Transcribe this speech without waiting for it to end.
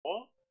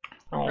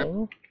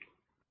Oh,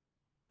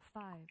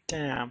 5,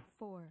 damn.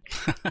 4,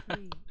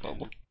 3,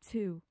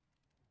 2,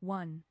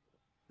 1.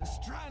 The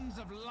strands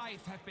of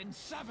life have been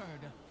severed.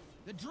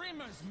 The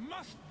dreamers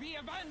must be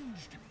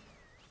avenged.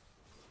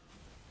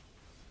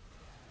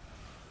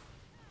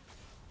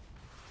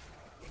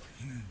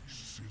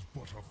 Peace is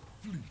but a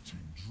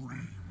fleeting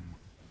dream.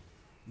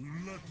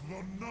 Let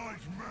the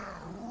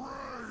nightmare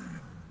reign!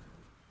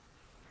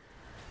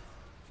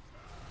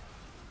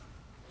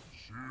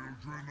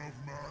 Children of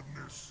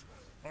madness,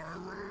 I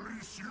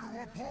release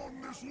you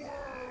upon this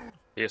world!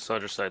 Yeah,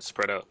 soldier side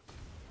spread out.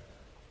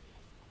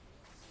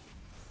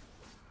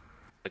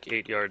 Like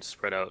 8 yards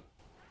spread out.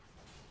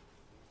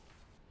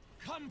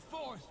 Come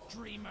forth,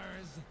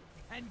 dreamers,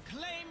 and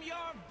claim your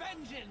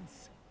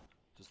vengeance!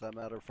 Does that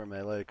matter for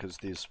melee? Because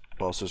these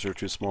bosses are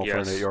too small for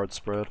Yes. an 8-yard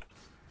spread.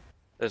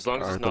 As long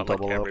as Alright, it's not they'll like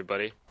double up.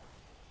 everybody.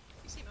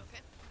 You seem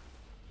okay.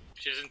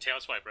 She doesn't tail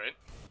swipe, right?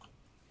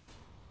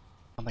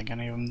 I don't think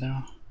any of them do.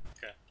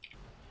 Okay.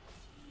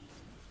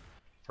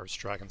 First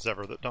dragons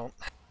ever that don't.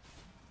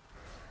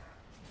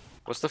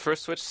 What's the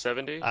first switch?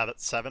 70?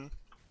 That's 7.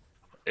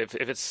 If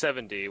it's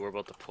 70, we're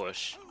about to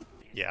push.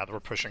 Yeah, we're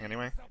pushing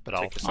anyway, but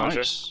I'll... Take your soldier.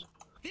 Nice.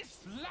 This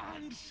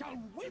land shall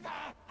wither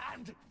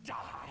and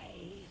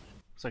die!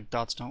 It's like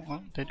dots don't.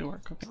 Well, they do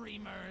work. Okay.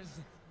 Dreamers,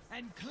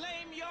 and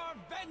claim your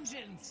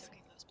vengeance!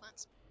 Looking for those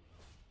plants.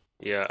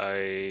 Yeah,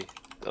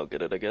 I'll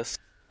get it, I guess.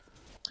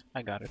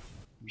 I got it.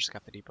 You just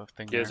got the debuff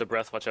thing Yeah, there. there's a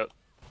breath, watch out.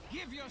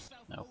 Give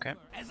yourself Okay. over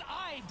as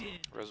I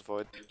did! Res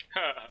Void.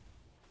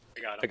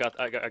 I got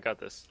him. I got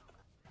this.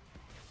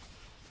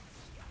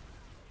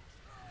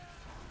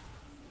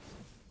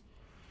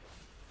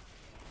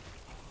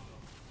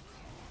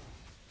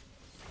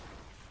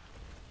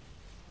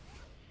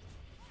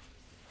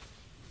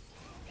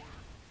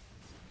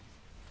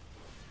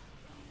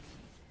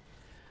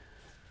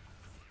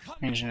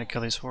 Managing to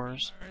kill these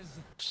horrors.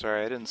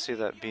 Sorry, I didn't see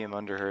that beam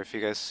under her. If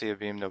you guys see a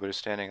beam, nobody's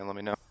standing, and let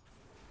me know.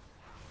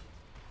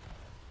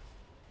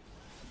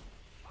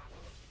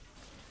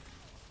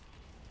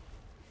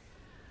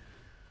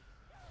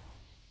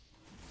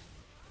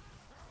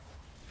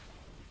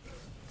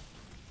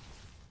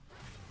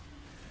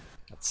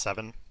 That's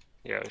 7.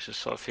 Yeah, we should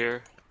show off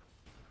here.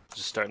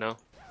 Just start now.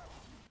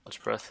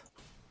 Watch breath.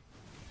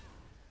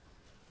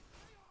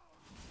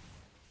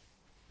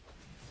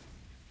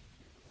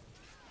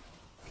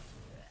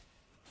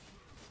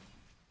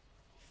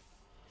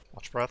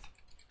 Watch breath.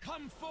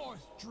 Come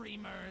forth,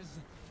 dreamers,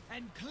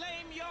 and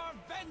claim your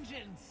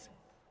vengeance!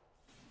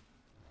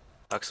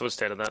 Axel would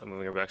stand on that. I'm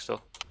moving her back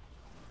still.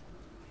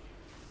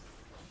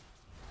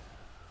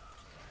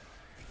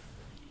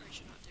 Or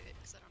should not do it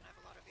because I don't have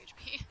a lot of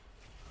HP.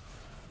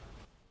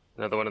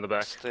 Another one in the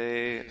back.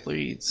 Stay.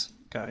 Please,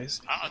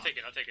 guys. I'll take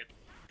it. I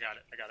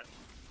got it.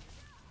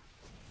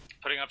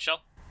 Putting up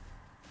shell.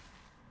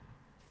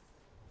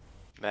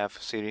 Mav,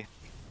 CD.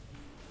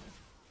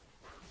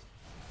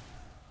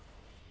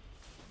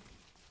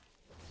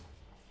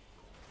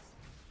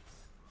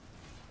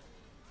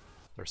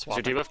 They're Is your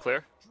swapping. debuff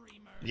clear?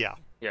 Yeah.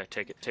 Yeah,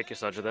 take it. Take your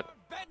soldier then.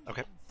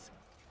 Okay.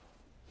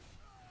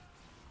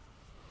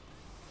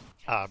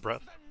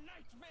 Breath. The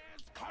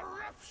nightmare's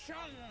corruption!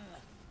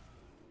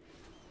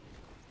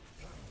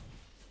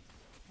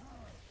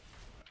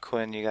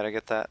 Quinn, you gotta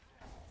get that.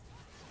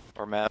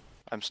 Or Mav.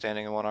 I'm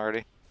standing in one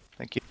already.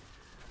 Thank you.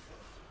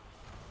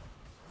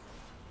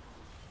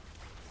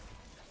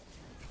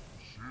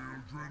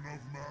 Children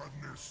of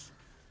madness,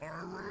 I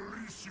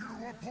release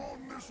you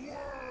upon this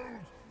world!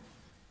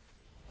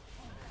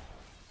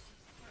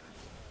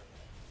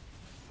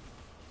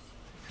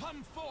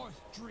 Come forth,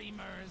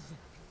 dreamers,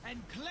 and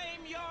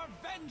claim your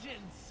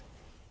vengeance!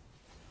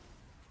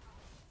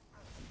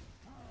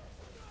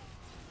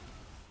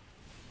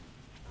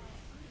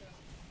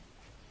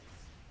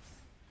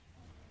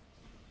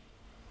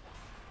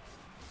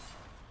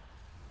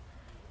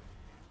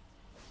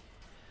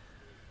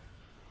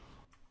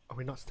 Are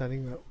we not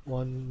standing at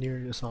one near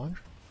Assange?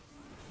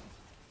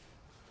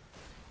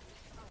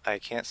 I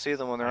can't see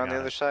them when they're I on the got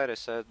other it. side. I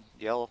said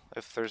yell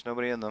if there's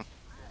nobody in them.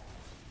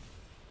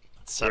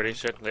 7. Ready?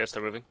 Shit. Yes,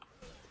 they're moving.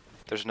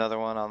 There's another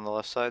one on the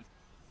left side.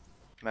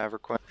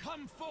 Maverick Quinn.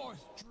 Come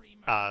forth,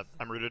 dreamers,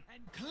 I'm rooted.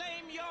 and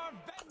claim your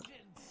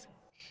vengeance!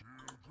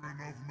 Children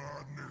of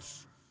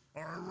madness,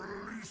 I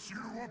release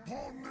you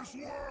upon this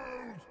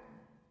world!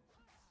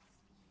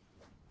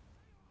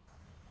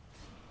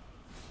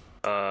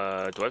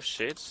 Do I have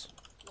shades?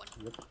 1,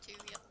 2,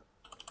 yep.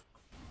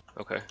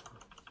 Okay.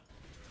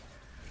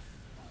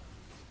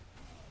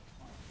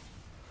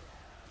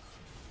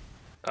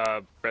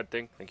 Bread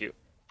thing, thank you.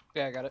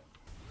 Yeah, I got it.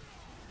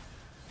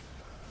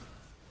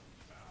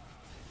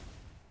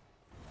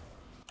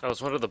 I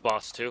was one of the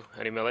boss too.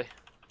 Any melee?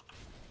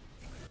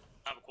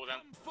 I have a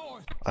cooldown. Come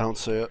forth, I don't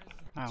see it.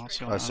 I don't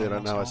see I see it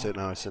one now, I else. see it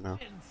now, I see it now.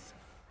 vengeance!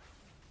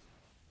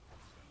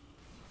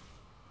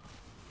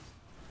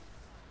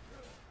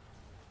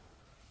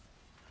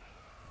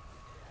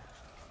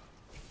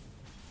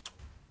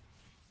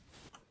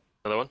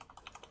 Another one?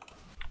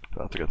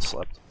 About to get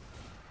slept.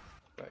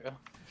 There you go.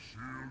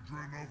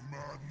 Children of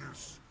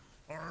madness,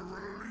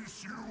 I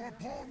release you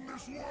upon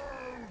this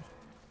world!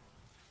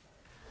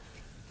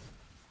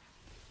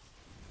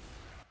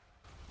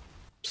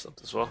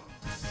 Stumped as well.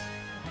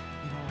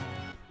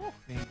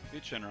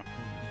 Good Shinra.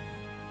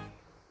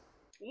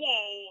 Whoa!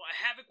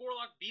 A Havoc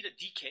Warlock beat a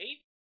DK?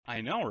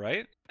 I know,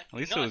 right? That's At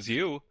least it nuts. was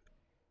you.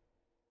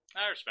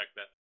 I respect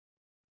that.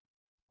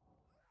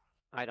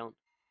 I don't.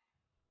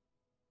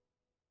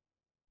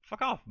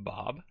 Fuck off,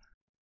 Bob.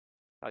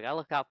 I gotta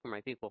look out for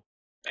my people.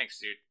 Thanks,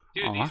 dude.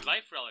 Dude, Aw. these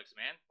life relics,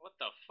 man. What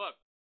the fuck?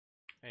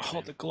 Hey, Oh,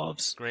 man. the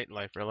gloves. Great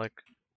life relic.